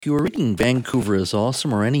If you were reading Vancouver is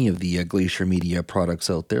Awesome or any of the Glacier Media products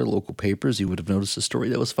out there, local papers, you would have noticed a story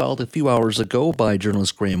that was filed a few hours ago by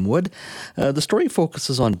journalist Graeme Wood. The story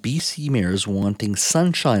focuses on BC mayors wanting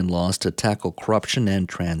sunshine laws to tackle corruption and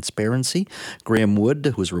transparency. Graeme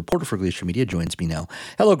Wood, who is a reporter for Glacier Media, joins me now.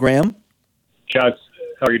 Hello, Graeme. Chaz,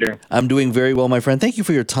 how are you doing? I'm doing very well, my friend. Thank you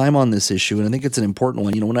for your time on this issue, and I think it's an important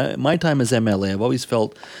one. My time as MLA, I've always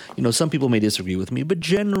felt, some people may disagree with me, but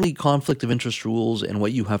generally conflict of interest rules and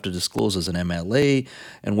what you have to disclose as an MLA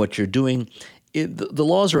and what you're doing, the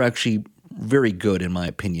laws are actually very good, in my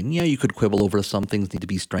opinion. Yeah, you could quibble over some things need to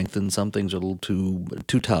be strengthened, some things are a little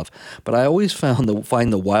too tough. But I always find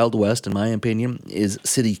the Wild West, in my opinion, is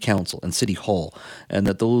City Council and City Hall, and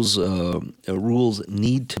that those rules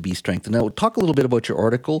need to be strengthened. Now, talk a little bit about your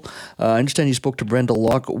article. I understand you spoke to Brenda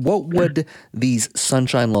Locke. What would these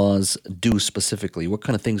sunshine laws do specifically? What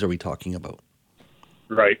kind of things are we talking about?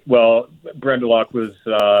 Right. Well, Brenda Locke was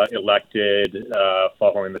elected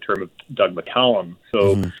following the term of Doug McCallum.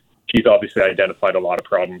 So she's obviously identified a lot of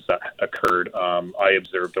problems that occurred. I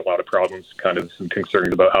observed a lot of problems, kind of some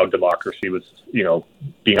concerns about how democracy was,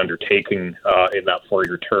 being undertaken in that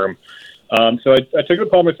 4-year term. So I took it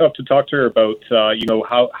upon myself to talk to her about,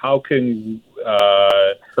 how can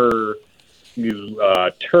her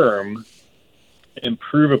new term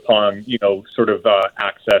improve upon,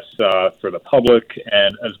 access for the public,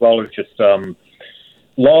 and as well as just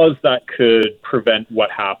laws that could prevent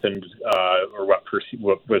what happened or what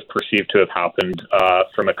was perceived to have happened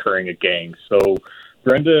from occurring again. So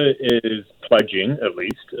Brenda is pledging, at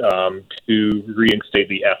least, to reinstate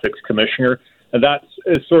the ethics commissioner, and that's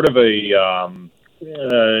sort of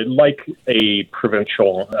like a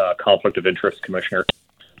provincial conflict of interest commissioner.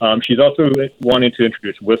 She's also wanting to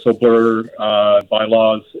introduce whistleblower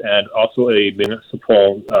bylaws and also a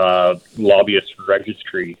municipal lobbyist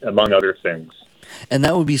registry, among other things. And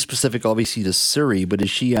that would be specific, obviously, to Surrey, but is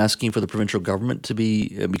she asking for the provincial government to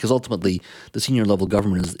be, because ultimately the senior level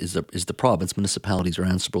government is the province, municipalities are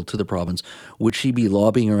answerable to the province, would she be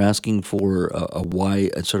lobbying or asking for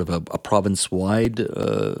a province-wide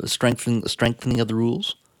strengthening of the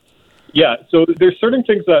rules? Yeah, so there's certain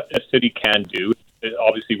things that a city can do,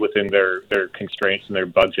 obviously within their constraints and their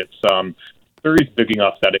budgets. Surrey's big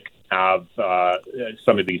enough that it can have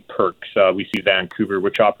some of these perks. We see Vancouver,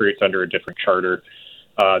 which operates under a different charter.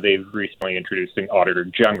 They've recently introduced an auditor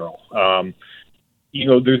general.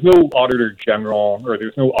 There's no auditor general, or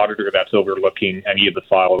there's no auditor that's overlooking any of the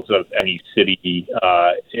files of any city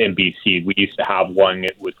in BC. We used to have one.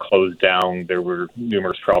 It was closed down. There were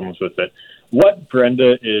numerous problems with it. What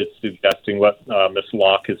Brenda is suggesting, what Ms.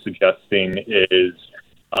 Locke is suggesting, is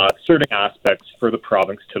certain aspects for the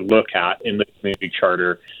province to look at in the community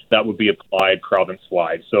charter that would be applied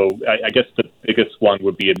province-wide. So I guess the biggest one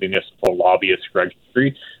would be a municipal lobbyist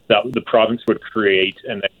registry that the province would create,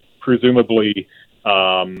 and then presumably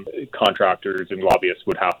contractors and lobbyists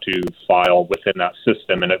would have to file within that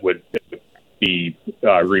system, and it would be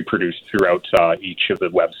reproduced throughout each of the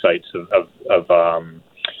websites of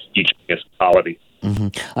each municipality.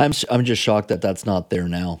 Mm-hmm. I'm just shocked that that's not there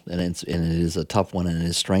now, and it is a tough one, and it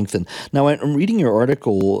is strengthened. Now, I'm reading your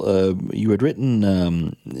article. You had written,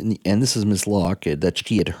 and this is Ms. Locke, that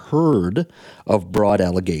she had heard of broad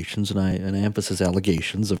allegations, and I emphasize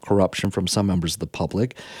allegations of corruption from some members of the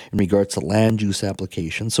public in regards to land use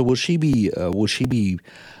applications. So will she be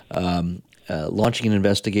launching an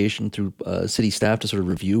investigation through city staff to sort of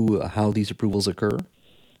review how these approvals occur?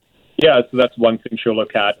 Yeah, so that's one thing she'll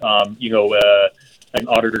look at. An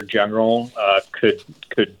auditor general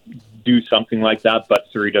could do something like that, but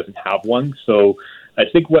Surrey doesn't have one. So I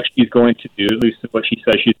think what she's going to do, at least what she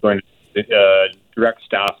says she's going to direct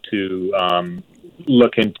staff to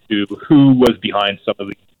look into who was behind some of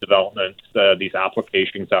these developments, these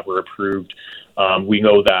applications that were approved. We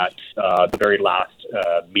know that the very last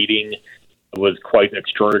meeting was quite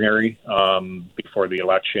extraordinary before the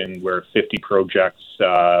election, where 50 projects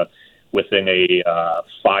within a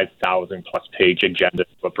 5,000 plus page agenda,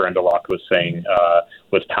 what Brenda Locke was saying,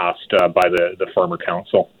 was passed by the former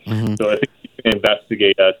council. Mm-hmm. So I think you can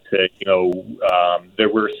investigate as to, there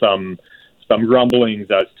were some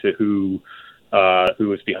rumblings as to who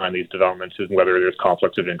was behind these developments and whether there's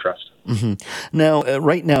conflicts of interest. Mm-hmm. Now,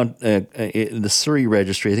 right now, in the Surrey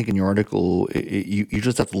registry, I think in your article, you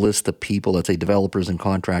just have to list the people, let's say developers and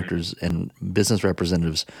contractors and business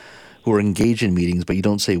representatives who are engaged in meetings, but you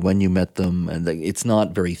don't say when you met them, and it's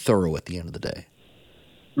not very thorough at the end of the day.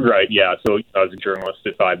 Right, yeah. So as a journalist,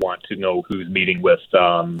 if I want to know who's meeting with,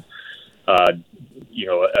 a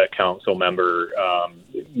council member,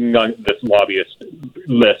 this lobbyist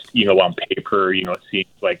list, on paper, it seems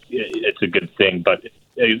like it's a good thing, but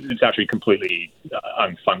it's actually completely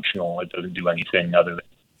unfunctional. It doesn't do anything other than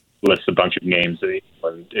list a bunch of names.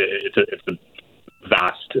 It's a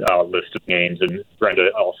vast list of names, and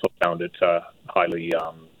Brenda also found it highly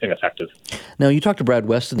ineffective. Now, you talked to Brad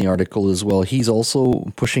West in the article as well. He's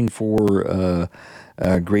also pushing for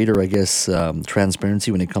greater, I guess,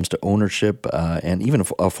 transparency when it comes to ownership and even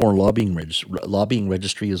a foreign lobbying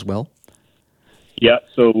registry as well. Yeah,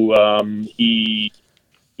 so he's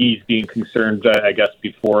being concerned, I guess,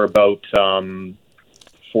 before about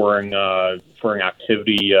foreign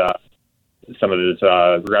activity. Some of his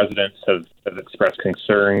residents have expressed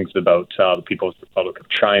concerns about the People's Republic of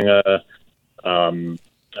China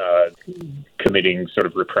committing sort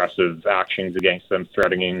of repressive actions against them,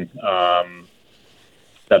 threatening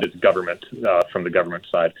that is government from the government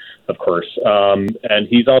side, of course. And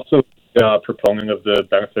he's also proponent of the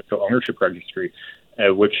beneficial ownership registry,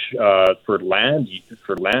 which for land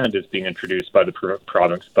is being introduced by the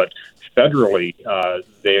province, but federally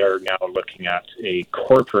they are now looking at a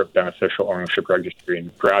corporate beneficial ownership registry.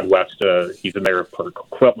 And Brad West, he's the mayor of Port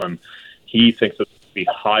Coquitlam. He thinks it would be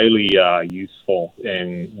highly useful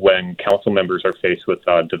when council members are faced with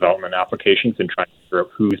development applications and trying to figure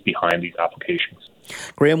out who's behind these applications.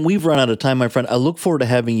 Graeme, we've run out of time, my friend. I look forward to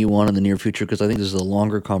having you on in the near future because I think this is a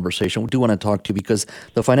longer conversation. We do want to talk to you because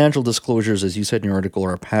the financial disclosures, as you said in your article,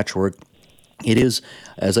 are a patchwork. It is,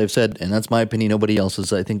 as I've said, and that's my opinion, nobody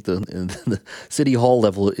else's. I think the City Hall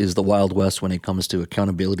level is the Wild West when it comes to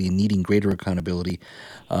accountability and needing greater accountability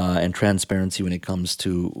and transparency when it comes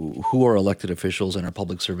to who our elected officials and our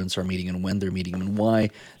public servants are meeting and when they're meeting and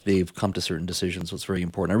why they've come to certain decisions. So it's very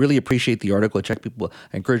important. I really appreciate the article. I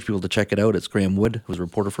encourage people to check it out. It's Graeme Wood, who's a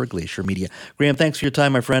reporter for Glacier Media. Graeme, thanks for your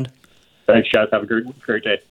time, my friend. Thanks, Chad. Have a great day.